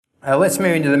Let's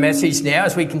move into the message now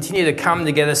as we continue the Come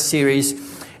Together series.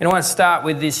 And I want to start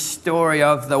with this story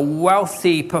of the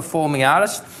wealthy performing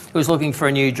artist who was looking for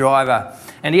a new driver.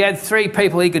 And he had 3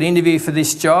 people he could interview for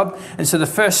this job. And so the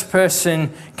first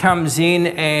person comes in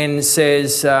and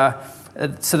says,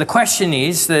 so the question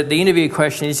is, the interview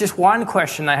question is just one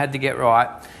question they had to get right.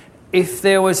 If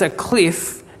there was a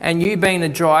cliff, and you being the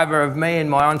driver of me and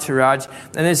my entourage,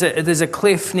 and there's a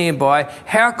cliff nearby,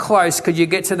 how close could you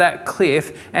get to that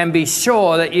cliff and be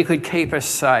sure that you could keep us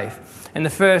safe? And the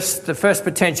first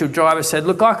potential driver said,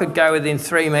 look, I could go within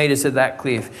 3 metres of that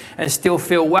cliff and still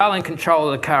feel well in control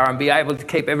of the car and be able to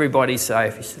keep everybody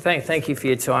safe. He said, thank you for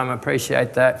your time, I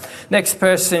appreciate that. Next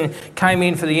person came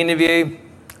in for the interview.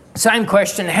 Same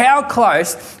question, how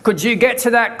close could you get to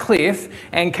that cliff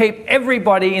and keep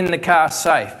everybody in the car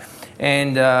safe?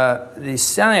 And they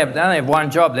only have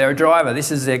one job. They're a driver.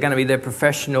 This is going to be their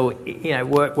professional,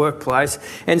 workplace.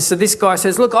 And so this guy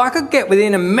says, look, I could get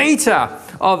within a metre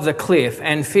of the cliff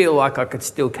and feel like I could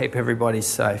still keep everybody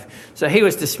safe. So he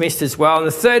was dismissed as well. And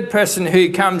the third person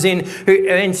who comes in, who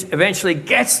eventually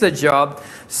gets the job,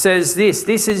 says this.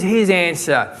 This is his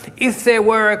answer. If there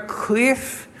were a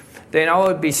cliff, then I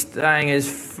would be staying as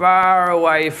far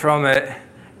away from it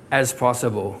as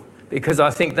possible, because I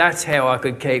think that's how I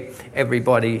could keep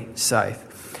everybody safe.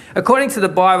 According to the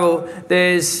Bible,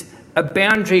 there's a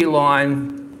boundary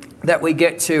line that we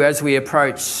get to as we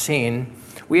approach sin.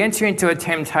 We enter into a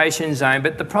temptation zone,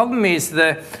 but the problem is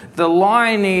the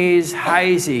line is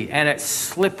hazy and it's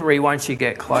slippery once you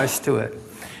get close to it.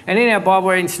 And in our Bible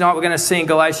reading tonight, we're going to see in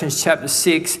Galatians chapter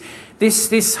 6,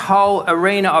 this whole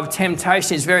arena of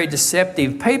temptation is very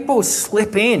deceptive. People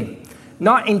slip in,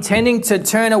 not intending to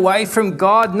turn away from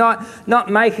God,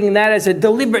 not making that as a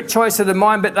deliberate choice of the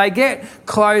mind, but they get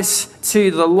close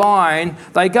to the line,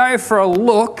 they go for a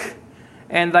look,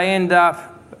 and they end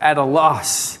up at a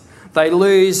loss. They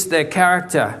lose their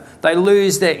character, they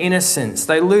lose their innocence,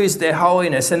 they lose their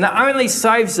holiness. And the only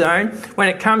safe zone when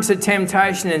it comes to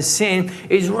temptation and sin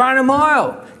is run a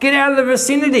mile. Get out of the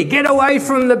vicinity, get away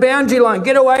from the boundary line,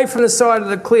 get away from the side of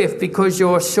the cliff, because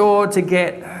you're sure to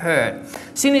get hurt.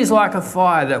 Sin is like a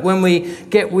fire that when we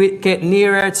get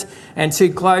near it and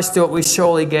too close to it, we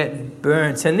surely get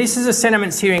burnt. And this is a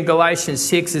sentiment here in Galatians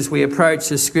 6 as we approach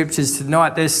the scriptures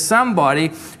tonight. There's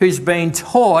somebody who's been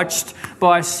torched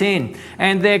by sin.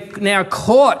 And they're now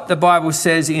caught, the Bible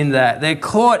says, in that. They're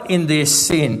caught in this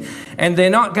sin. And they're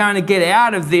not going to get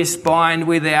out of this bind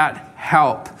without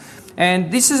help.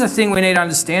 And this is a thing we need to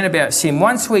understand about sin.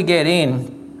 Once we get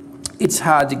in, it's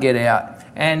hard to get out.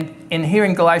 And in here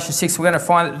in Galatians 6, we're going to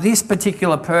find that this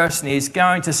particular person is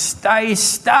going to stay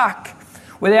stuck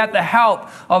without the help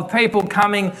of people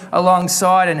coming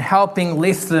alongside and helping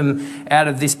lift them out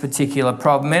of this particular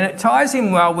problem. And it ties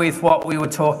in well with what we were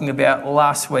talking about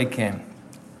last weekend.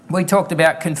 We talked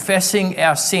about confessing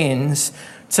our sins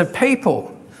to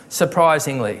people,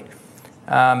 surprisingly.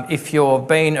 If you've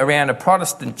been around a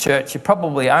Protestant church, you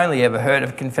probably only ever heard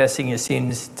of confessing your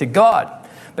sins to God.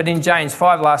 But in James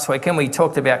 5 last weekend, we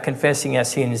talked about confessing our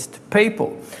sins to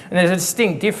people. And there's a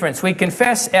distinct difference. We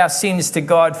confess our sins to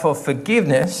God for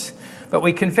forgiveness, but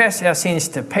we confess our sins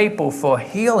to people for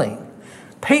healing.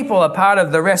 People are part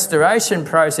of the restoration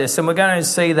process, and we're going to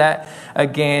see that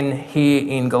again here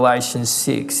in Galatians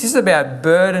 6. This is about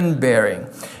burden bearing.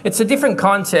 It's a different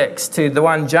context to the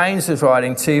one James was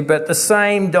writing to, but the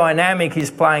same dynamic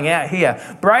is playing out here.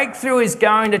 Breakthrough is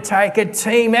going to take a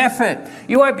team effort.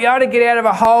 You won't be able to get out of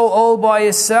a hole all by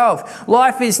yourself.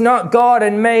 Life is not God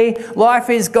and me. Life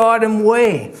is God and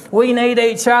we. We need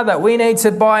each other. We need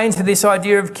to buy into this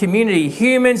idea of community.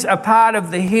 Humans are part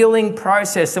of the healing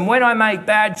process, and when I make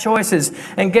bad choices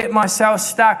and get myself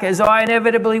stuck, as I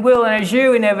inevitably will and as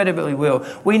you inevitably will,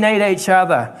 we need each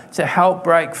other to help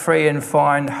break free and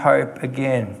find hope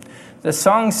again. The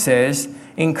song says,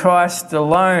 in Christ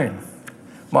alone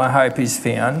my hope is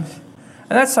found.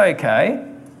 And that's okay.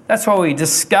 That's why we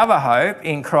discover hope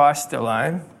in Christ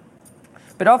alone.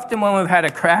 But often when we've had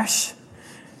a crash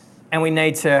and we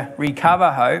need to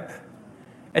recover hope,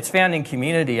 it's found in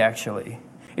community actually.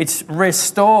 It's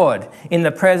restored in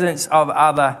the presence of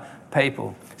other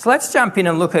people. So let's jump in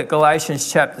and look at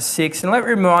Galatians chapter 6. And let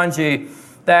me remind you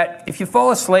that if you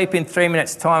fall asleep in 3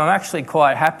 minutes' time, I'm actually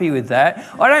quite happy with that.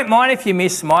 I don't mind if you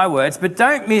miss my words, but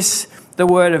don't miss the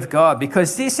word of God,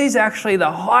 because this is actually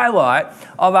the highlight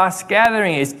of us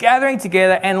gathering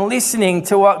together and listening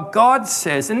to what God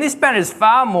says. And this matters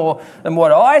far more than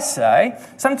what I say.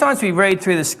 Sometimes we read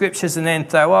through the scriptures and then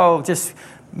say, well, just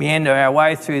meander our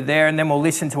way through there and then we'll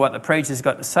listen to what the preacher's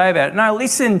got to say about it. No,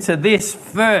 listen to this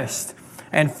first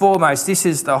and foremost. This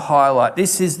is the highlight.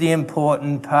 This is the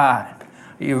important part.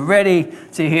 Are you ready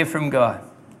to hear from God?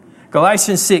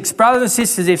 Galatians 6. Brothers and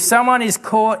sisters, if someone is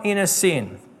caught in a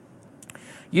sin,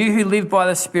 you who live by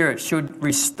the Spirit should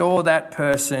restore that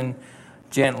person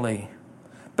gently.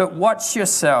 But watch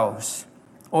yourselves,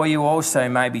 or you also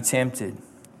may be tempted.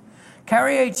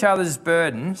 Carry each other's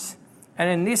burdens, and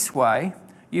in this way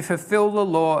you fulfill the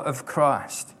law of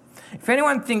Christ. If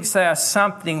anyone thinks they are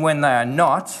something when they are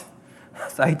not,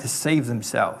 they deceive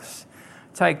themselves.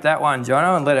 Take that one,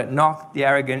 Jono, and let it knock the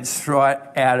arrogance right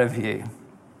out of you.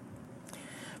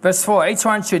 Verse 4, each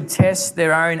one should test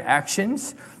their own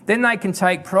actions. Then they can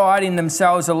take pride in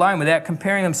themselves alone without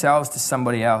comparing themselves to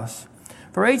somebody else.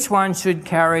 For each one should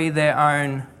carry their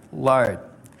own load.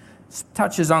 This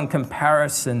touches on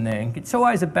comparison there. It's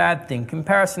always a bad thing.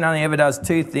 Comparison only ever does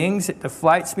two things. It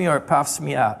deflates me or it puffs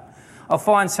me up. I'll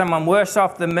find someone worse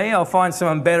off than me. I'll find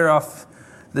someone better off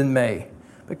than me.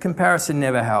 But comparison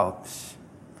never helps.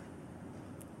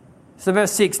 So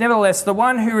verse 6, nevertheless, the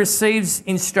one who receives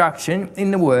instruction in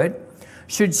the word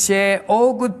should share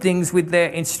all good things with their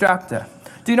instructor.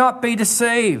 Do not be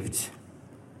deceived.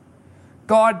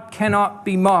 God cannot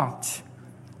be mocked.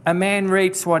 A man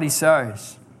reaps what he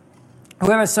sows.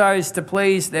 Whoever sows to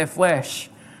please their flesh,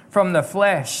 from the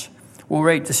flesh will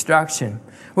reap destruction.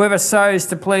 Whoever sows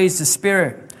to please the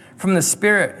Spirit, from the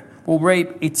Spirit will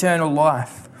reap eternal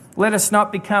life. Let us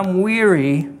not become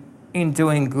weary in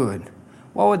doing good.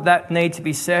 What would that need to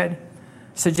be said?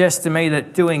 Suggests to me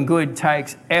that doing good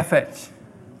takes effort.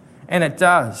 And it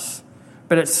does.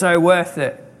 But it's so worth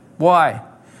it. Why?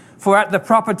 For at the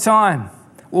proper time,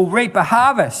 we'll reap a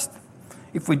harvest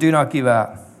if we do not give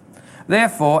up.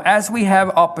 Therefore, as we have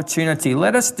opportunity,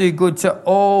 let us do good to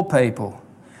all people,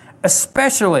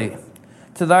 especially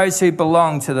to those who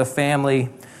belong to the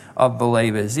family of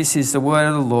believers. This is the word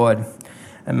of the Lord,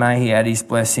 and may he add his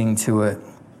blessing to it.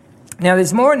 Now,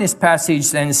 there's more in this passage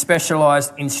than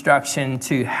specialised instruction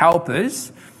to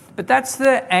helpers, but that's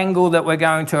the angle that we're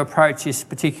going to approach this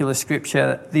particular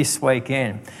scripture this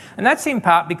weekend. And that's in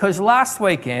part because last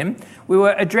weekend we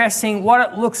were addressing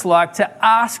what it looks like to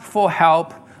ask for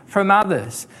help from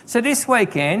others. So this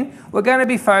weekend we're going to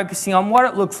be focusing on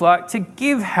what it looks like to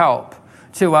give help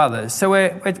to others. So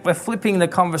we're flipping the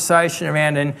conversation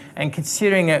around and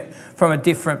considering it from a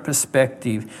different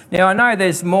perspective. Now, I know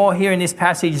there's more here in this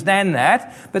passage than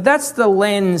that, but that's the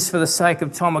lens, for the sake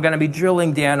of time, we're going to be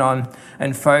drilling down on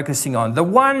and focusing on. The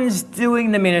ones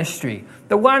doing the ministry,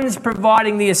 the ones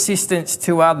providing the assistance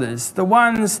to others, the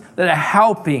ones that are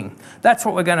helping. That's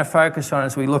what we're going to focus on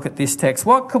as we look at this text.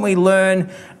 What can we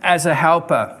learn as a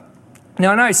helper?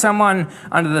 Now, I know someone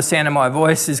under the sound of my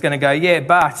voice is going to go, yeah,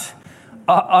 but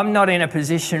I'm not in a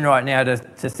position right now to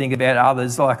think about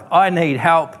others. Like, I need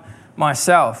help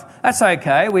myself. That's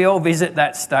okay. We all visit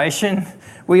that station.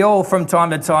 We all, from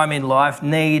time to time in life,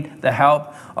 need the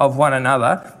help of one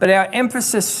another. But our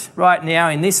emphasis right now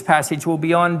in this passage will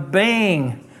be on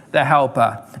being the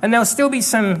helper. And there'll still be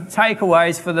some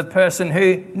takeaways for the person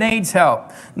who needs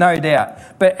help, no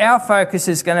doubt. But our focus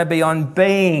is going to be on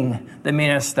being the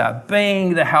minister,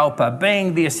 being the helper,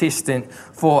 being the assistant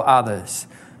for others.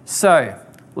 So,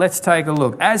 let's take a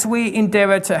look. As we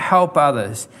endeavour to help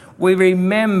others, we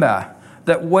remember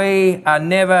that we are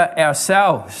never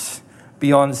ourselves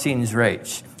beyond sin's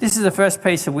reach. This is the first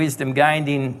piece of wisdom gained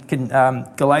in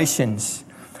Galatians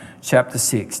chapter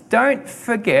 6. Don't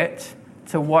forget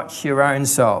to watch your own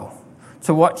soul,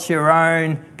 to watch your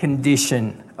own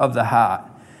condition of the heart.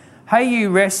 Hey, you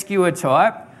rescuer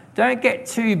type, don't get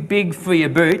too big for your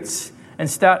boots and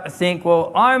start to think,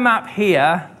 well, I'm up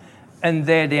here and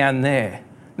they're down there.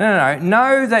 No.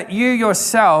 Know that you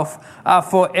yourself are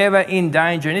forever in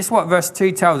danger. And this is what verse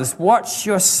 2 tells us. Watch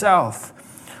yourself,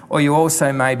 or you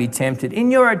also may be tempted.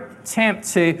 In your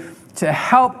attempt to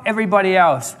help everybody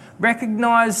else,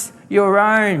 recognise your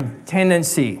own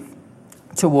tendency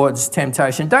towards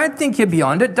temptation. Don't think you're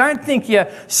beyond it. Don't think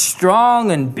you're strong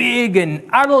and big and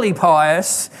utterly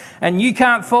pious and you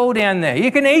can't fall down there.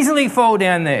 You can easily fall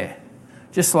down there,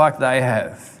 just like they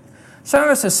have. Some of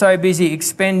us are so busy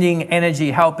expending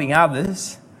energy helping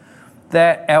others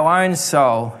that our own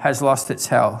soul has lost its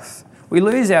health. We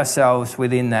lose ourselves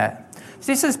within that.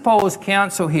 So this is Paul's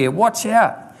counsel here. Watch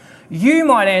out. You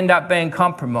might end up being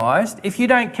compromised if you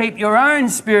don't keep your own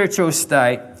spiritual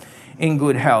state in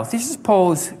good health. This is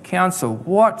Paul's counsel.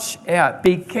 Watch out.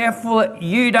 Be careful that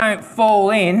you don't fall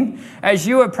in as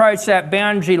you approach that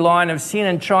boundary line of sin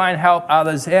and try and help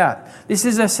others out. This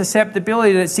is a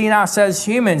susceptibility that's in us as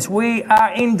humans. We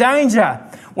are in danger.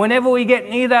 Whenever we get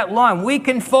near that line, we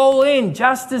can fall in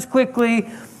just as quickly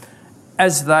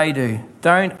as they do.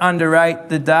 Don't underrate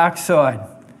the dark side,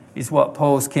 is what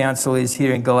Paul's counsel is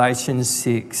here in Galatians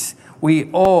 6. we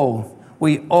all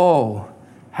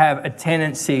have a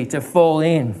tendency to fall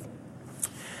in.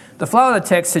 The flow of the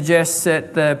text suggests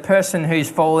that the person who's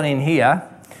fallen in here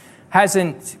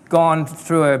hasn't gone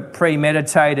through a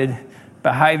premeditated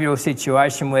behavioural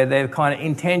situation where they've kind of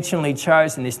intentionally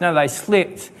chosen this. No, they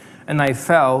slipped and they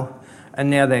fell and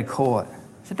now they're caught.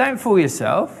 So don't fool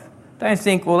yourself. Don't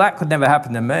think, well, that could never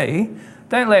happen to me.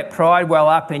 Don't let pride well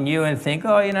up in you and think,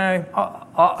 oh, you know,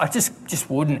 I just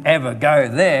wouldn't ever go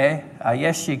there.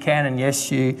 Yes, you can, and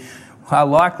yes, you are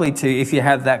likely to if you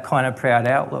have that kind of proud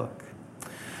outlook.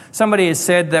 Somebody has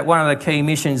said that one of the key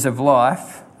missions of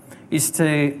life is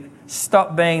to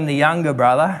stop being the younger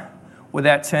brother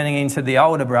without turning into the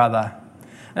older brother.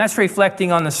 And that's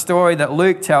reflecting on the story that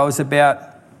Luke tells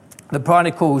about the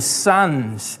prodigal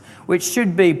sons, which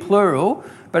should be plural,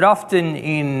 but often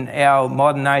in our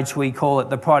modern age we call it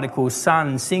the prodigal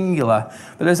son singular.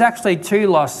 But there's actually two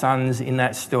lost sons in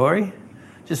that story.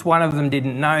 Just one of them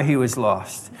didn't know he was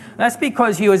lost. And that's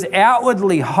because he was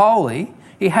outwardly holy.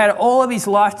 He had all of his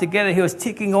life together. He was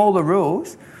ticking all the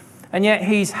rules. And yet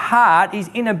his heart, his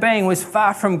inner being was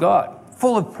far from God,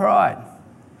 full of pride.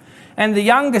 And the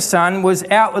younger son was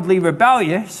outwardly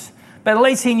rebellious, but at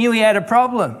least he knew he had a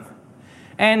problem.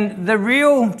 And the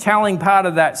real telling part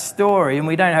of that story, and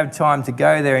we don't have time to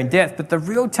go there in depth, but the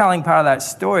real telling part of that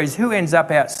story is who ends up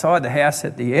outside the house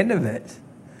at the end of it?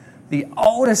 The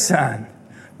older son,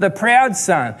 the proud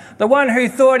son, the one who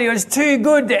thought he was too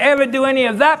good to ever do any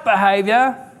of that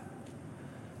behaviour.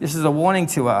 This is a warning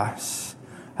to us.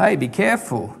 Hey, be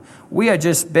careful. We are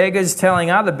just beggars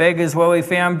telling other beggars where we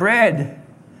found bread.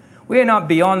 We are not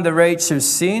beyond the reach of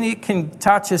sin. It can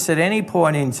touch us at any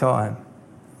point in time.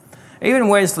 Even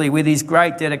Wesley, with his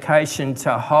great dedication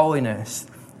to holiness,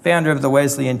 founder of the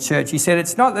Wesleyan Church, he said,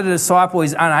 it's not that a disciple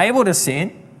is unable to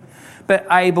sin, but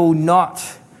able not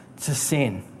to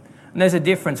sin. And there's a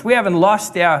difference. We haven't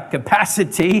lost our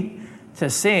capacity to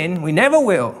sin. We never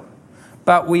will.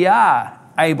 But we are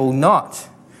able not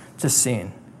to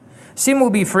sin. Sin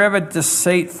will be forever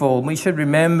deceitful. We should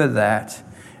remember that.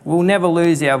 We'll never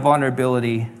lose our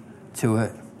vulnerability to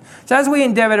it. So as we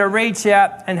endeavour to reach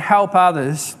out and help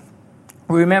others,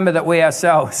 we remember that we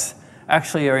ourselves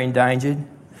actually are endangered.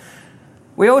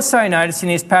 We also notice in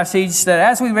this passage that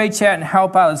as we reach out and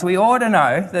help others, we ought to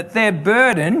know that their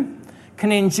burden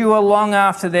can endure long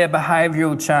after their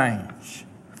behavioural change.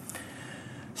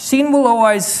 Sin will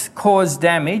always cause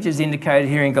damage, as indicated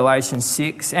here in Galatians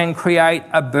 6, and create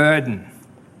a burden,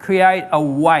 create a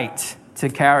weight to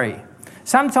carry.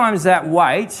 Sometimes that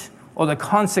weight, or the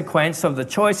consequence of the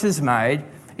choices made,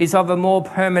 is of a more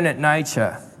permanent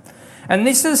nature. And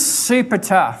this is super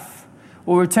tough.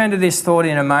 We'll return to this thought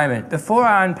in a moment. Before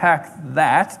I unpack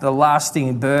that, the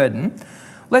lasting burden,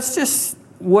 let's just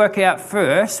work out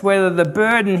first whether the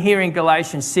burden here in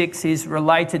Galatians 6 is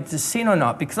related to sin or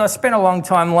not. Because I spent a long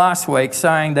time last week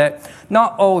saying that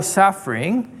not all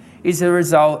suffering is a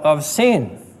result of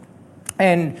sin.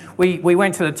 And we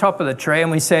went to the top of the tree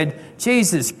and we said,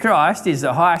 Jesus Christ is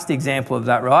the highest example of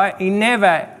that, right? He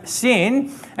never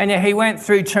sinned, and yet he went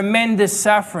through tremendous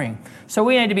suffering. So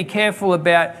we need to be careful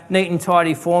about neat and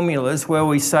tidy formulas where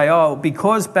we say, oh,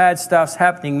 because bad stuff's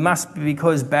happening must be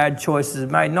because bad choices are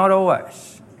made. Not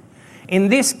always. In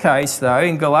this case, though,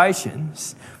 in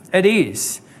Galatians, it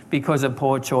is because of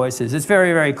poor choices. It's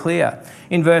very, very clear.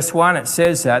 In verse 1, it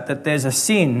says that there's a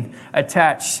sin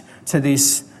attached to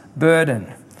this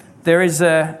burden. There is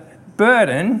a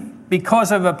burden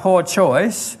because of a poor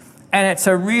choice, and it's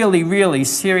a really, really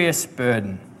serious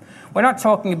burden. We're not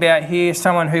talking about here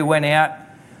someone who went out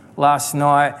last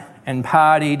night and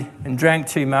partied and drank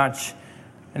too much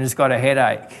and has got a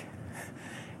headache.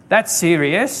 That's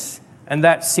serious and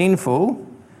that's sinful,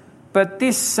 but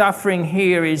this suffering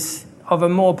here is of a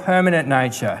more permanent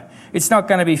nature. It's not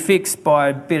going to be fixed by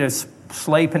a bit of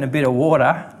sleep and a bit of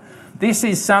water. This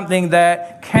is something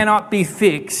that cannot be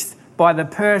fixed by the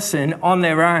person on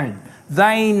their own.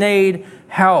 They need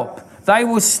help. They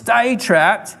will stay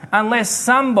trapped unless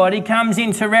somebody comes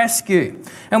in to rescue.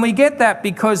 And we get that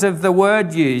because of the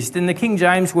word used. And the King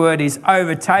James word is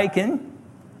overtaken.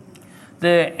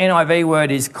 The NIV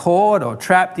word is caught or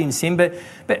trapped in sin. But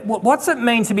what's it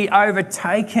mean to be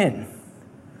overtaken?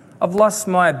 I've lost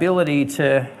my ability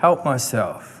to help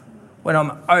myself when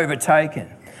I'm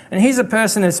overtaken. And here's a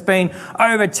person that's been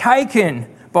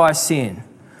overtaken by sin.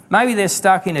 Maybe they're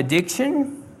stuck in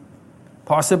addiction,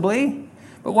 possibly.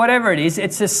 But whatever it is,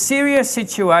 it's a serious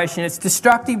situation. It's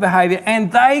destructive behaviour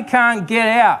and they can't get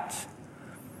out.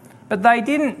 But they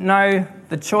didn't know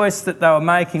the choice that they were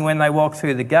making when they walked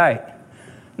through the gate.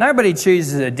 Nobody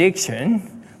chooses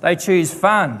addiction. They choose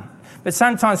fun. But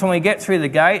sometimes when we get through the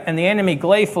gate and the enemy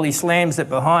gleefully slams it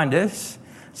behind us,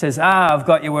 says, I've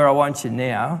got you where I want you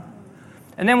now.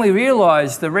 And then we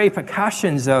realise the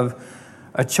repercussions of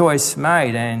a choice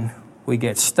made and we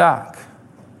get stuck.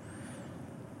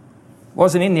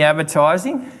 Wasn't in the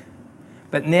advertising,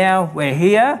 but now we're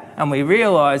here and we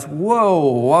realise,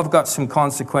 whoa, I've got some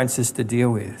consequences to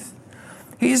deal with.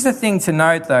 Here's the thing to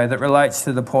note, though, that relates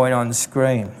to the point on the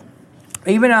screen.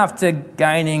 Even after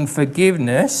gaining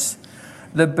forgiveness,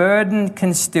 the burden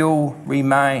can still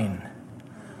remain.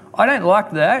 I don't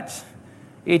like that.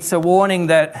 It's a warning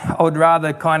that I would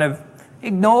rather kind of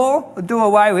ignore or do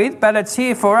away with, but it's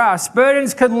here for us.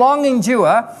 Burdens can long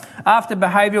endure after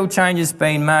behavioural change has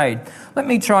been made. Let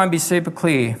me try and be super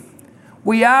clear.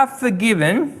 We are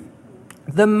forgiven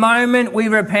the moment we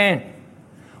repent.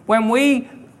 When we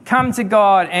come to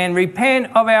God and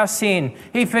repent of our sin,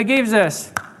 He forgives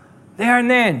us there and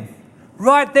then,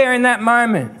 right there in that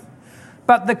moment.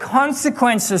 But the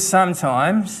consequences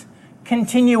sometimes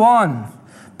continue on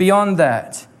beyond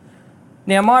that.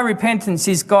 Now, my repentance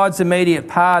is God's immediate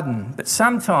pardon, but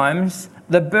sometimes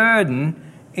the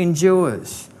burden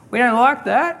endures. We don't like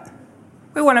that.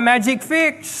 We want a magic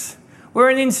fix. We're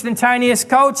an instantaneous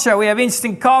culture. We have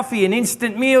instant coffee and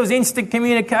instant meals, instant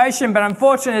communication, but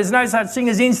unfortunately there's no such thing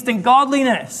as instant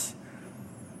godliness.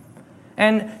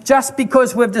 And just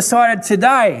because we've decided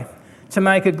today to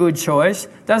make a good choice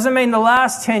doesn't mean the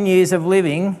last 10 years of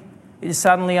living is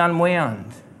suddenly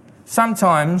unwound.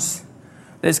 Sometimes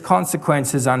there's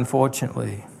consequences,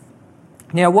 unfortunately.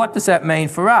 Now, what does that mean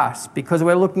for us? Because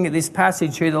we're looking at this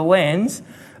passage through the lens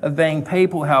of being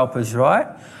people helpers, right?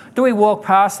 Do we walk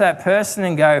past that person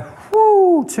and go,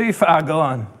 whoo, too far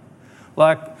gone?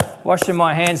 Like, washing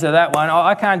my hands of that one.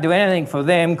 I can't do anything for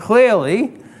them.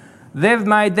 Clearly, they've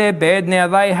made their bed, now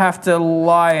they have to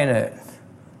lie in it.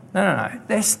 No.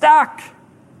 They're stuck.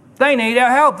 They need our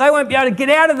help. They won't be able to get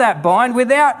out of that bind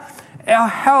without our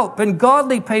help. And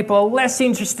godly people are less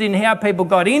interested in how people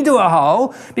got into a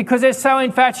hole because they're so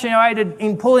infatuated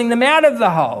in pulling them out of the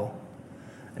hole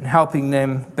and helping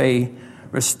them be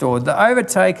restored. The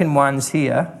overtaken ones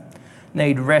here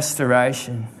need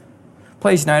restoration.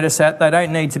 Please notice that they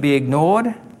don't need to be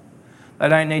ignored. They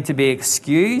don't need to be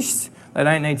excused. They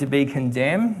don't need to be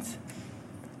condemned.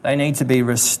 They need to be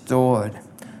restored.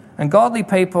 And godly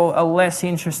people are less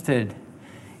interested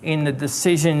in the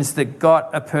decisions that got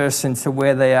a person to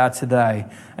where they are today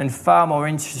and far more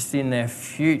interested in their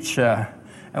future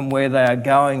and where they are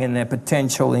going and their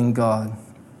potential in God.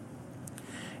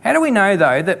 How do we know,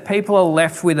 though, that people are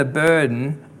left with a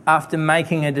burden after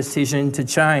making a decision to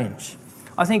change?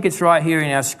 I think it's right here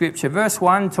in our scripture. Verse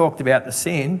 1 talked about the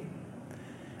sin,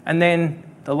 and then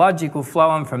the logical flow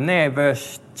on from there.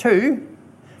 Verse 2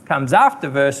 comes after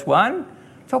verse 1,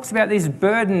 talks about this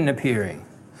burden appearing.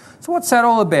 So what's that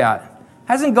all about?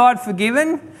 Hasn't God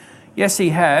forgiven? Yes, He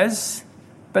has.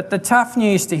 But the tough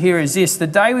news to hear is this: the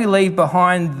day we leave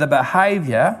behind the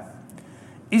behaviour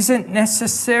isn't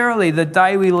necessarily the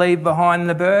day we leave behind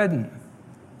the burden.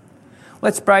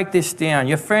 Let's break this down.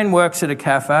 Your friend works at a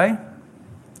cafe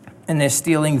and they're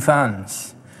stealing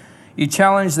funds. You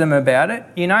challenge them about it.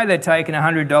 You know they're taking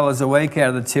 $100 a week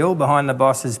out of the till behind the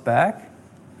boss's back.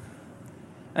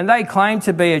 And they claim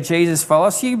to be a Jesus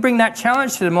follower. So you bring that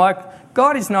challenge to them like,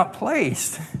 God is not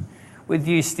pleased with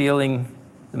you stealing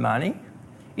the money.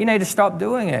 You need to stop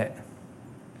doing it.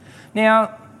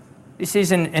 Now, this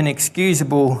isn't an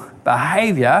excusable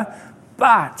behaviour,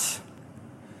 but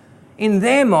in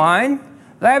their mind,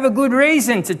 they have a good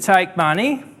reason to take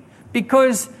money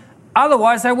because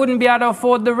otherwise they wouldn't be able to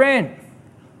afford the rent.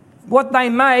 What they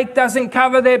make doesn't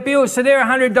cover their bills, so they're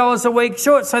 $100 a week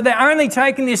short. So they're only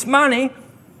taking this money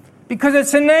because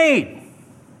it's a need.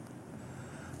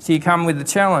 So you come with the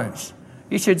challenge.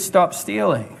 You should stop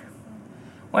stealing.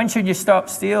 When should you stop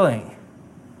stealing?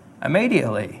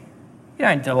 Immediately. You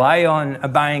don't delay on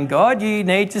obeying God. You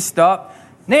need to stop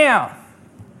now.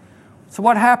 So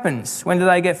what happens? When do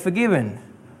they get forgiven?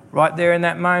 Right there in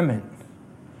that moment.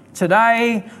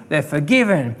 Today, they're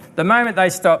forgiven. The moment they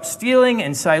stop stealing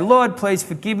and say, Lord, please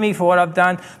forgive me for what I've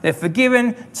done, they're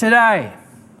forgiven today.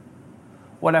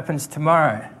 What happens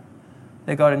tomorrow?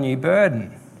 They've got a new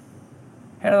burden.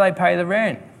 How do they pay the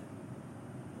rent?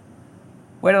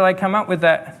 Where do they come up with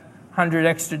that $100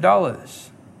 extra?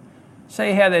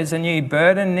 See how there's a new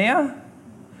burden now?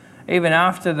 Even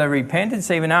after the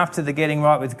repentance, even after the getting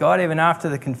right with God, even after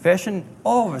the confession,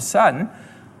 all of a sudden,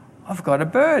 I've got a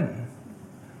burden.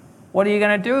 What are you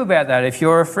going to do about that if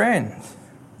you're a friend?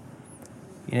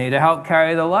 You need to help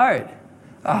carry the load.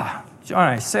 Ah,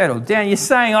 Jono, settle down. You're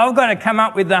saying I've got to come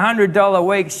up with the $100 a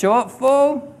week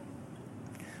shortfall?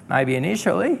 Maybe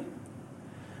initially.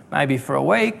 maybe for a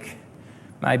week,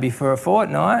 maybe for a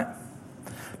fortnight.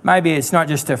 Maybe it's not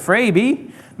just a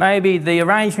freebie. Maybe the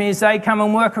arrangement is they come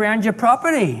and work around your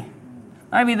property.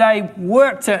 Maybe they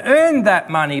work to earn that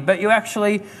money, but you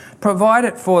actually provide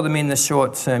it for them in the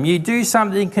short term. You do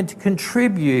something to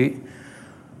contribute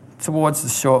towards the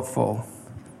shortfall.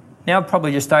 Now I'll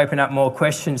probably just open up more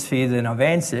questions for you than I've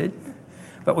answered,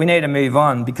 but we need to move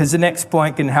on because the next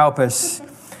point can help us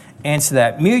answer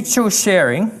that. Mutual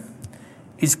sharing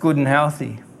is good and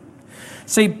healthy.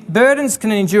 See, burdens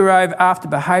can endure after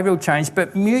behavioural change,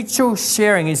 but mutual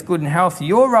sharing is good and healthy.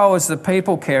 Your role as the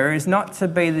people carer is not to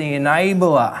be the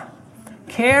enabler.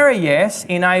 Carer, yes.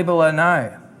 Enabler,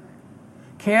 no.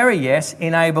 Carer, yes.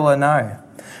 Enabler, no.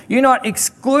 You're not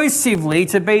exclusively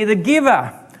to be the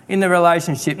giver in the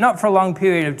relationship, not for a long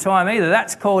period of time either.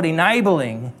 That's called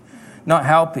enabling, not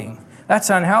helping. That's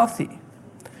unhealthy.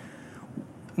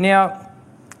 Now,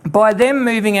 by them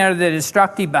moving out of the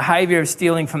destructive behaviour of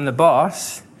stealing from the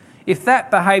boss, if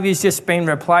that behaviour's just been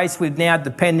replaced with now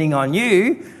depending on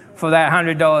you for that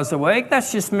 $100 a week,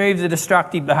 that's just moved the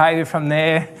destructive behaviour from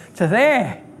there to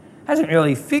there. Hasn't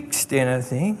really fixed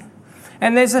anything.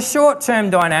 And there's a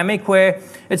short-term dynamic where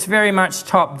it's very much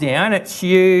top-down. It's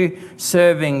you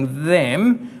serving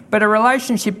them. But a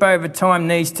relationship over time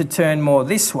needs to turn more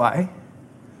this way,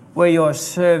 where you're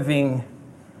serving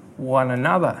one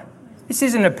another. This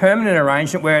isn't a permanent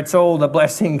arrangement where it's all the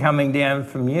blessing coming down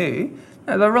from you.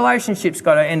 No, the relationship's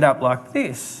got to end up like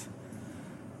this,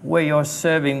 where you're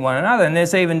serving one another. And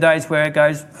there's even days where it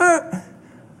goes,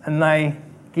 and they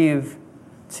give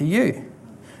to you.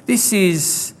 This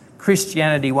is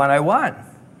Christianity 101.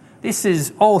 This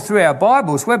is all through our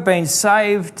Bibles. We've been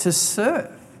saved to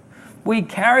serve. We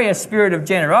carry a spirit of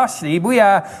generosity. We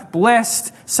are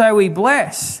blessed, so we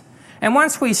bless. And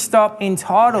once we stop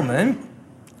entitlement,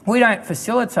 we don't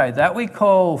facilitate that. We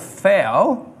call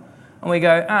foul and we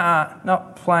go,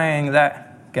 not playing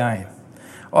that game.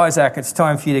 Isaac, it's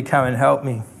time for you to come and help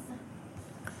me.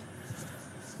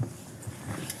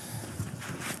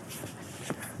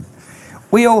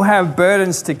 We all have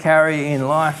burdens to carry in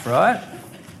life, right?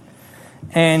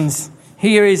 And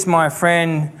here is my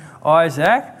friend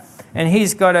Isaac, and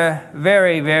he's got a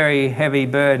very, very heavy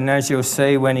burden, as you'll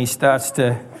see when he starts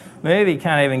to move. He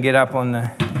can't even get up on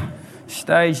the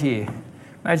stage here.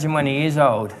 Imagine when he is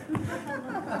old.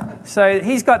 So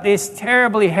he's got this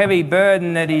terribly heavy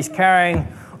burden that he's carrying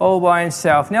all by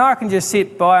himself. Now I can just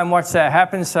sit by and watch that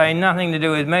happen, say nothing to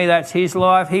do with me, that's his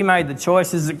life. He made the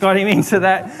choices that got him into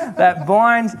that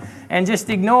bind, and just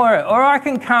ignore it. Or I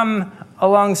can come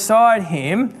alongside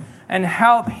him and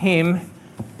help him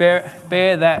bear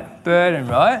that burden,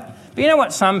 right? But you know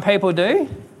what some people do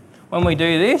when we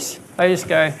do this? They just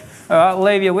go, all right, I'll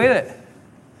leave you with it.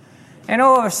 And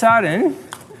all of a sudden,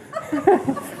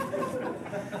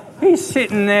 he's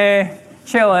sitting there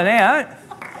chilling out,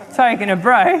 taking a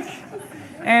break,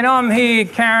 and I'm here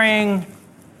carrying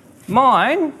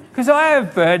mine, because I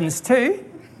have burdens too.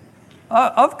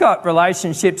 I've got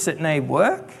relationships that need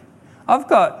work. I've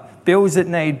got bills that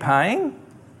need paying.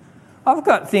 I've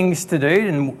got things to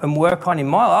do and work on in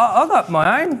my life. I've got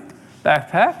my own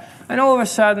backpack, and all of a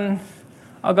sudden,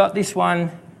 I've got this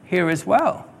one here as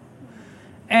well.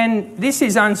 And this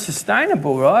is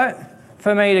unsustainable, right?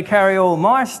 For me to carry all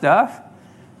my stuff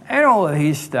and all of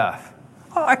his stuff.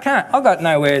 I can't. I've got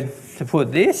nowhere to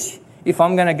put this if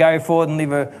I'm going to go forward and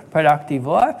live a productive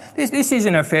life. This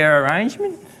isn't a fair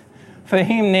arrangement for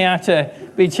him now to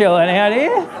be chilling out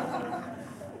here.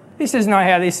 This is not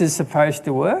how this is supposed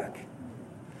to work.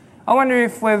 I wonder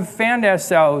if we've found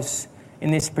ourselves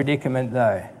in this predicament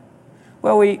though.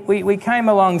 Well, we came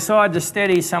alongside to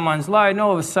steady someone's load, and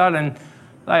all of a sudden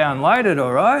they unloaded,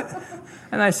 all right?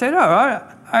 And they said, all right,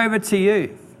 over to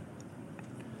you.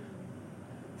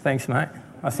 Thanks, mate.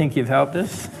 I think you've helped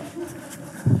us.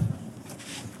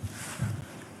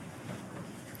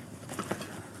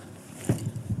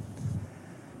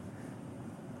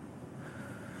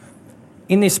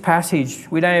 In this passage,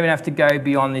 we don't even have to go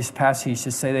beyond this passage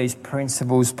to see these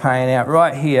principles playing out.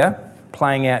 Right here,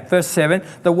 playing out. Verse 7,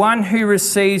 the one who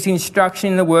receives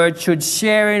instruction in the word should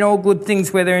share in all good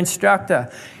things with their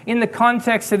instructor. In the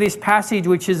context of this passage,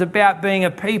 which is about being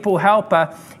a people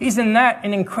helper, isn't that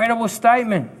an incredible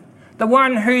statement? The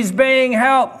one who's being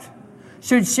helped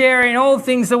should share in all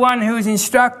things the one who is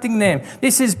instructing them.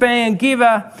 This is being a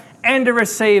giver and a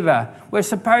receiver. We're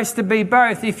supposed to be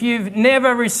both. If you've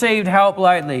never received help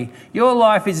lately, your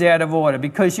life is out of order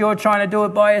because you're trying to do it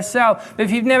by yourself. But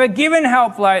if you've never given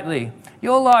help lately,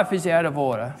 your life is out of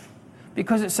order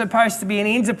because it's supposed to be an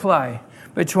interplay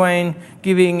between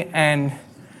giving and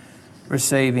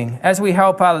receiving. As we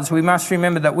help others, we must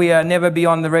remember that we are never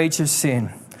beyond the reach of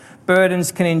sin.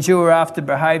 Burdens can endure after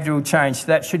behavioural change.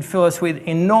 That should fill us with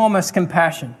enormous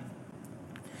compassion.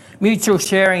 Mutual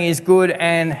sharing is good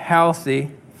and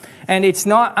healthy, and it's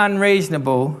not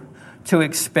unreasonable to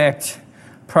expect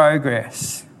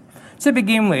progress. To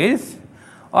begin with,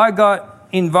 I got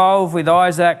involved with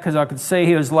Isaac because I could see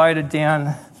he was loaded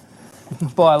down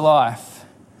by life,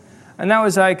 and that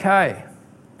was okay.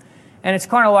 And it's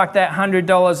kind of like that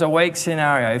 $100 a week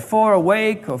scenario. For a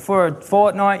week or for a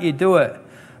fortnight, you do it.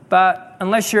 But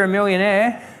unless you're a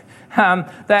millionaire,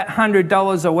 that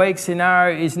 $100 a week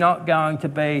scenario is not going to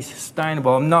be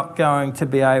sustainable. I'm not going to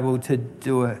be able to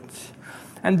do it.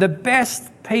 And the best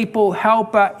people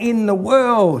helper in the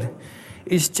world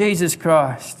is Jesus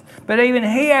Christ. But even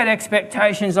he had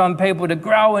expectations on people to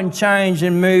grow and change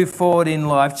and move forward in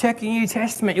life. Check the New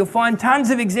Testament. You'll find tons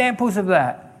of examples of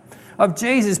that, of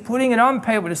Jesus putting it on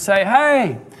people to say,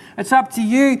 hey, it's up to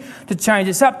you to change.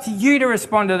 It's up to you to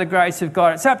respond to the grace of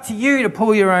God. It's up to you to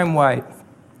pull your own weight.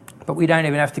 But we don't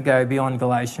even have to go beyond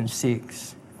Galatians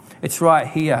 6. It's right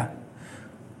here.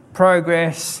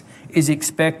 Progress is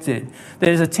expected.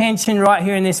 There's a tension right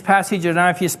here in this passage. I don't know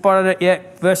if you spotted it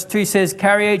yet. Verse 2 says,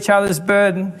 carry each other's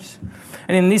burdens,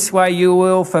 and in this way you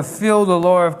will fulfill the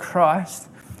law of Christ.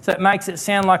 So it makes it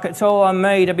sound like it's all on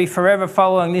me to be forever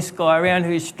following this guy around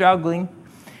who's struggling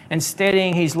and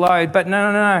steadying his load. But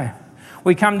no.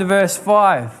 We come to verse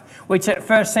 5, which at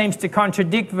first seems to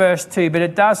contradict verse 2, but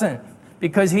it doesn't,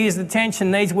 because here's the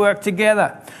tension. These work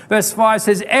together. Verse 5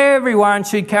 says, everyone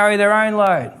should carry their own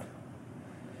load.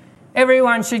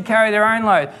 Everyone should carry their own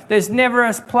load. There's never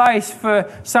a place for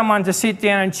someone to sit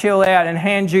down and chill out and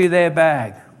hand you their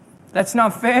bag. That's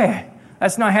not fair.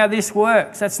 That's not how this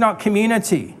works. That's not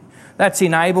community. That's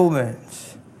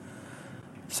enablement.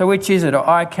 So which is it?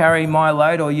 I carry my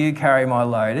load or you carry my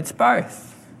load? It's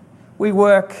both. We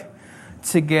work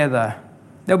together.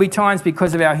 There'll be times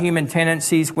because of our human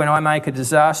tendencies when I make a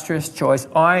disastrous choice.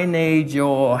 I need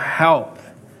your help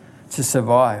to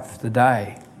survive the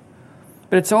day.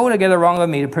 But it's altogether wrong of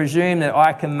me to presume that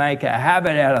I can make a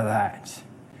habit out of that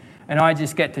and I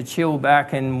just get to chill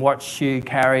back and watch you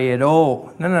carry it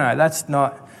all. No, that's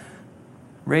not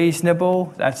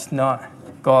reasonable. That's not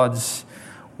God's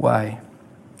way.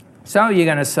 Some of you are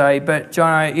going to say, but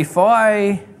Jono, if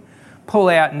I pull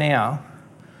out now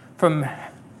from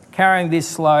carrying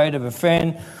this load of a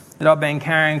friend that I've been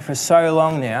carrying for so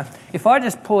long now, if I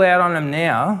just pull out on them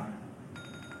now,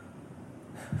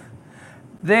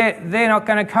 they're not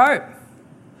going to cope.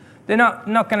 They're not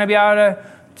going to be able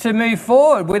to move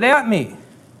forward without me.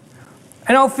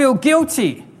 And I'll feel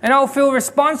guilty and I'll feel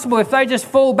responsible if they just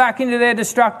fall back into their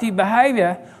destructive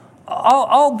behaviour.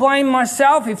 I'll blame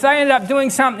myself. If they end up doing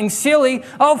something silly,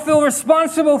 I'll feel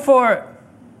responsible for it.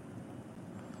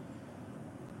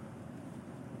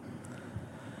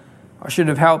 I should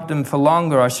have helped them for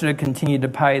longer. I should have continued to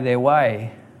pay their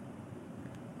way.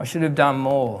 I should have done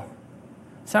more.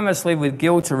 Some of us live with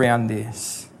guilt around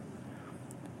this.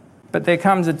 But there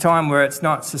comes a time where it's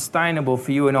not sustainable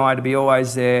for you and I to be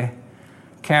always there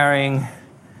carrying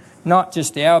not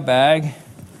just our bag,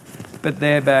 but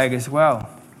their bag as well.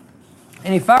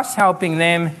 And if us helping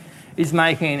them is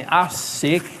making us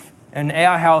sick and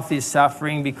our health is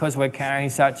suffering because we're carrying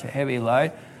such a heavy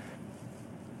load,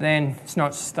 then it's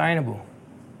not sustainable.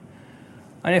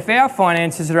 And if our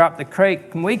finances are up the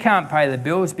creek and we can't pay the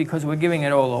bills because we're giving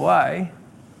it all away,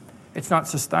 it's not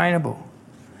sustainable.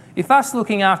 If us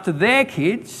looking after their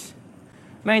kids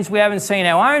means we haven't seen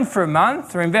our own for a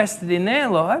month or invested in their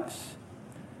lives,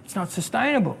 it's not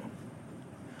sustainable.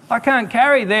 I can't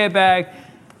carry their bag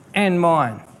and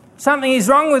mine. Something is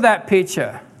wrong with that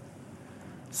picture.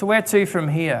 So where to from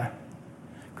here?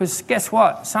 Because guess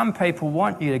what? Some people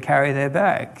want you to carry their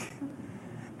bag.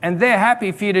 And they're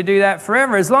happy for you to do that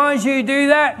forever. As long as you do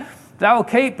that, they'll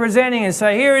keep presenting and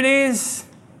say, here it is,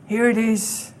 here it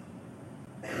is.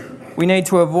 We need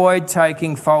to avoid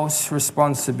taking false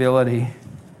responsibility.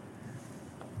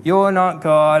 You're not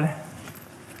God.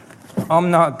 I'm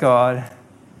not God.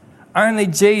 Only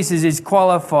Jesus is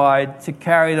qualified to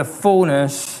carry the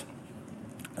fullness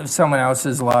of someone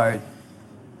else's load.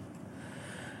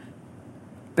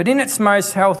 But in its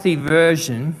most healthy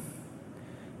version,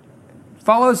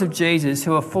 followers of Jesus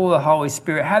who are full of the Holy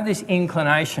Spirit have this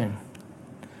inclination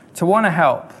to want to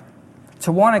help,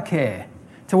 to want to care,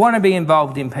 to want to be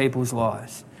involved in people's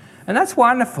lives. And that's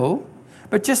wonderful,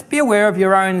 but just be aware of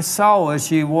your own soul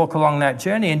as you walk along that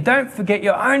journey, and don't forget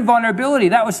your own vulnerability.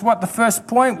 That was what the first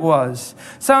point was.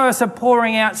 Some of us are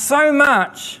pouring out so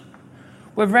much,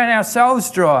 we've ran ourselves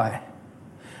dry.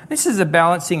 This is a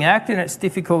balancing act and it's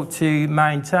difficult to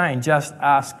maintain. Just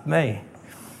ask me.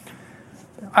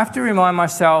 I have to remind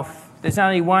myself there's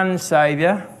only one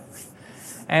Saviour,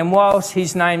 and whilst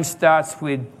his name starts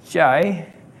with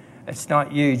J, it's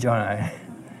not you, Jono.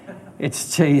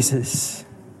 It's Jesus.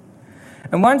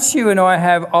 And once you and I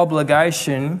have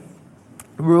obligation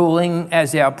ruling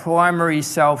as our primary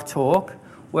self-talk,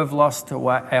 we've lost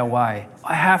our way.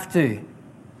 I have to.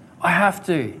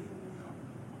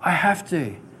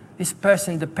 This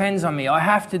person depends on me. I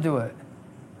have to do it.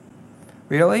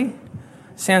 Really?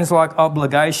 Sounds like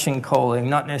obligation calling,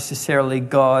 not necessarily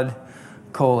God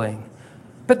calling.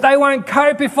 But they won't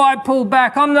cope if I pull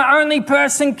back. I'm the only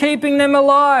person keeping them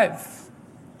alive.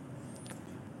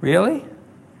 Really?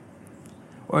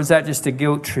 Or is that just a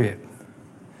guilt trip?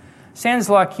 Sounds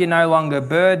like you're no longer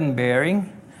burden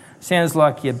bearing. Sounds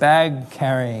like you're bag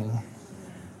carrying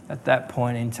at that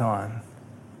point in time.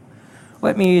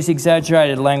 Let me use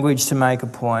exaggerated language to make a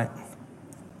point.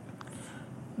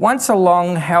 Once a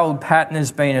long-held pattern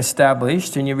has been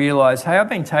established and you realise, hey, I've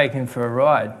been taken for a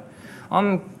ride.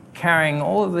 I'm carrying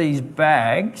all of these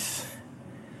bags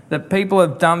that people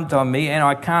have dumped on me and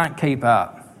I can't keep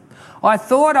up. I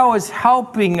thought I was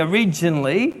helping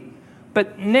originally,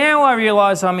 but now I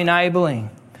realise I'm enabling.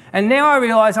 And now I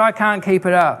realise I can't keep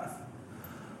it up.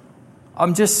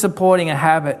 I'm just supporting a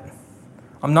habit.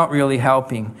 I'm not really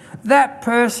helping. That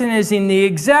person is in the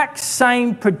exact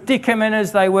same predicament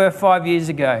as they were 5 years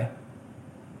ago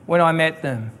when I met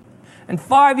them. And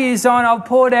 5 years on, I've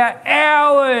poured out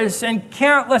hours and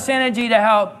countless energy to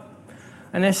help.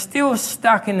 And they're still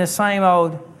stuck in the same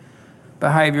old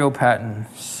behavioural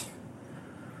patterns.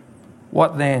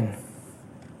 What then?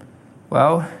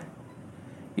 Well,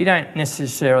 you don't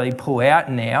necessarily pull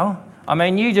out now. I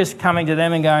mean, you just coming to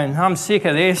them and going, I'm sick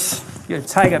of this, you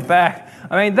take it back.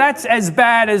 I mean, that's as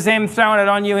bad as them throwing it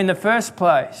on you in the first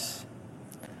place.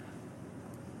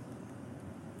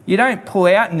 You don't pull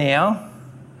out now,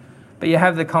 but you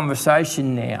have the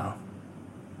conversation now.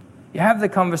 You have the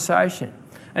conversation.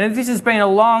 And if this has been a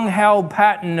long-held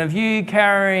pattern of you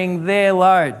carrying their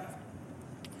load,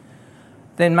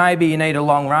 then maybe you need a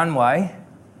long runway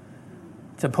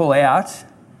to pull out,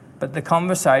 but the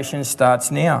conversation starts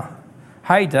now.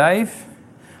 Hey, Dave.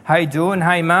 Hey, Dawn.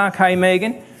 Hey, Mark. Hey,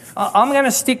 Megan. I'm going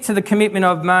to stick to the commitment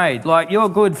I've made. Like, you're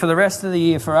good for the rest of the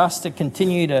year for us to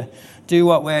continue to do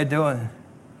what we're doing.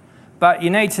 But you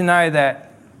need to know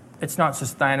that it's not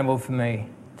sustainable for me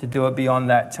to do it beyond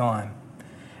that time.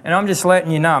 And I'm just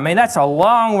letting you know. I mean, that's a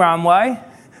long runway.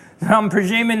 I'm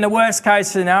presuming the worst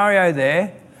case scenario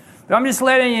there. But I'm just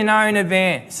letting you know in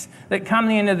advance that come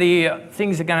the end of the year,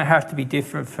 things are going to have to be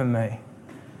different for me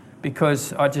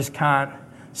because I just can't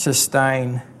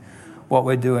sustain what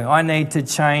we're doing. I need to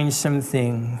change some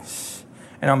things,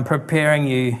 and I'm preparing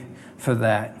you for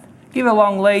that. Give a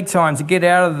long lead time to get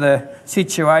out of the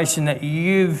situation that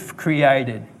you've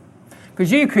created,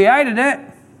 because you created it.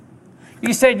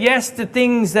 You said yes to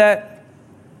things that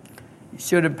you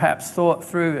should have perhaps thought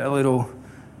through a little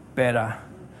better.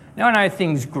 Now, I know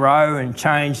things grow and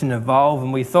change and evolve,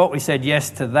 and we thought we said yes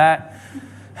to that,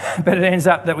 but it ends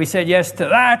up that we said yes to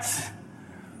that.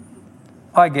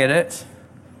 I get it.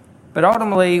 But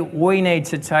ultimately, we need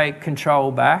to take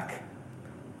control back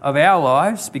of our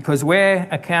lives because we're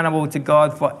accountable to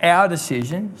God for our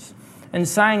decisions. And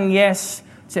saying yes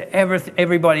to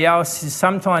everybody else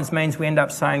sometimes means we end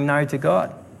up saying no to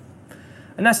God.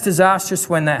 And that's disastrous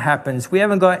when that happens. We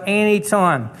haven't got any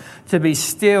time to be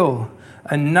still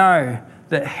and know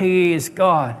that He is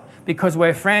God because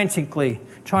we're frantically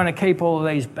trying to keep all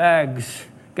of these bags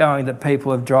going that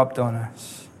people have dropped on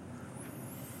us.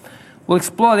 We'll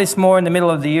explore this more in the middle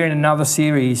of the year in another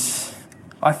series.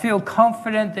 I feel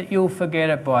confident that you'll forget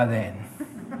it by then.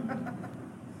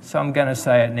 So I'm going to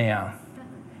say it now.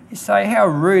 You say, how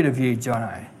rude of you,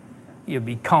 Jono. You'll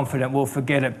be confident we'll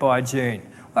forget it by June.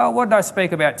 Well, what did I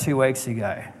speak about 2 weeks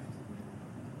ago?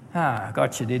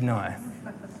 Got you, didn't I?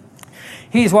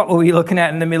 Here's what we'll be looking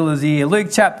at in the middle of the year. Luke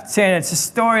chapter 10, it's a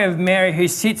story of Mary who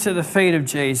sits at the feet of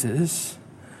Jesus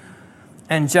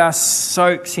and just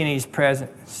soaks in His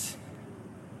presence.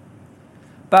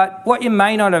 But what you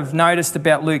may not have noticed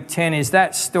about Luke 10 is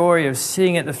that story of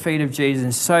sitting at the feet of Jesus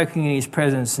and soaking in His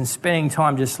presence and spending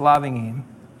time just loving Him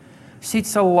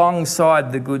sits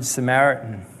alongside the Good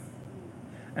Samaritan.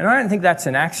 And I don't think that's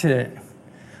an accident.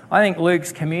 I think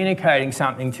Luke's communicating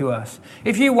something to us.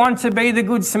 If you want to be the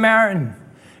Good Samaritan,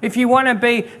 if you want to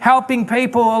be helping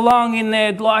people along in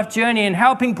their life journey and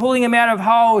helping pulling them out of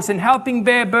holes and helping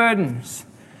bear burdens,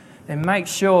 then make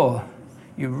sure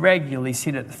you regularly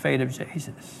sit at the feet of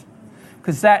Jesus.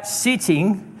 Because that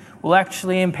sitting will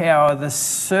actually empower the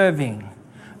serving,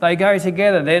 They go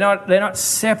together. They're not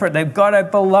separate. They've got to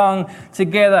belong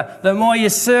together. The more you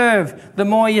serve, the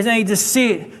more you need to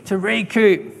sit to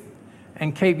recoup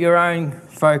and keep your own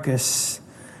focus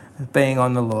being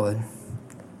on the Lord.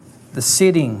 The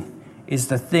sitting is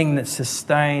the thing that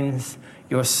sustains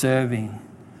your serving.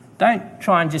 Don't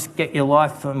try and just get your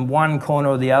life from one corner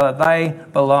or the other. They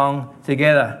belong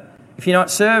together. If you're not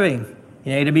serving,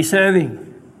 you need to be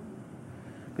serving.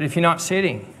 But if you're not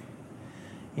sitting,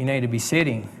 you need to be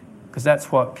sitting, because that's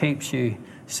what keeps you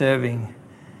serving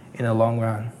in the long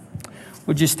run.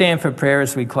 Would you stand for prayer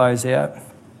as we close out?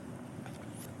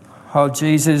 Oh,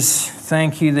 Jesus,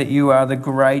 thank you that you are the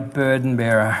great burden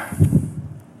bearer.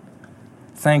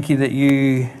 Thank you that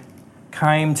you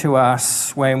came to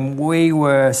us when we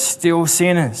were still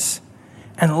sinners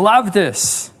and loved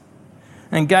us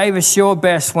and gave us your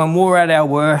best when we were at our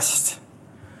worst.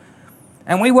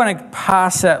 And we want to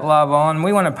pass that love on.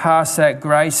 We want to pass that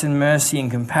grace and mercy and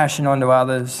compassion on to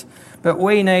others. But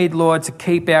we need, Lord, to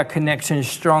keep our connection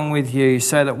strong with you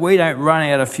so that we don't run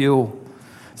out of fuel,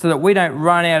 so that we don't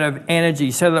run out of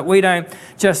energy, so that we don't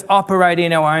just operate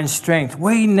in our own strength.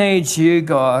 We need you,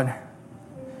 God.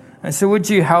 And so would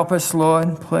you help us,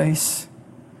 Lord, please?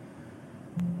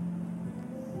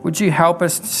 Would you help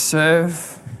us to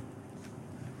serve?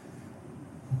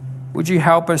 Would you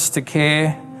help us to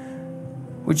care?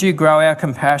 Would you grow our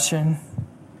compassion?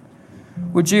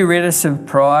 Would you rid us of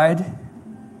pride,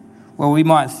 where we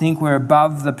might think we're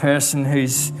above the person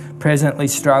who's presently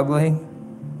struggling?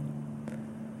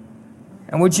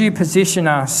 And would you position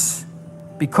us,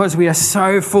 because we are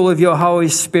so full of your Holy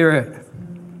Spirit,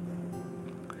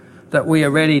 that we are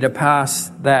ready to pass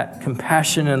that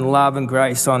compassion and love and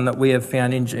grace on that we have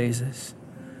found in Jesus?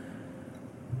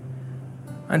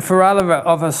 And for other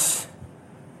of us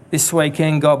this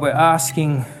weekend, God, we're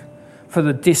asking for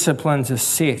the discipline to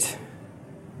sit.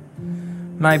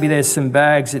 Maybe there's some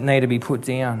bags that need to be put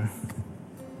down.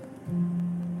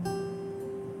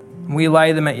 We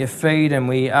lay them at your feet and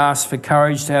we ask for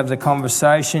courage to have the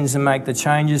conversations and make the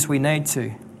changes we need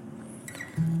to.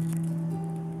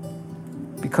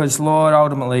 Because, Lord,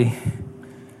 ultimately,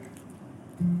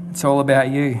 it's all about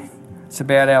you. It's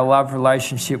about our love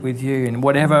relationship with you. And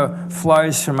whatever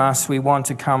flows from us, we want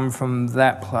to come from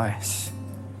that place.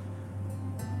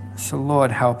 So, Lord,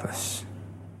 help us.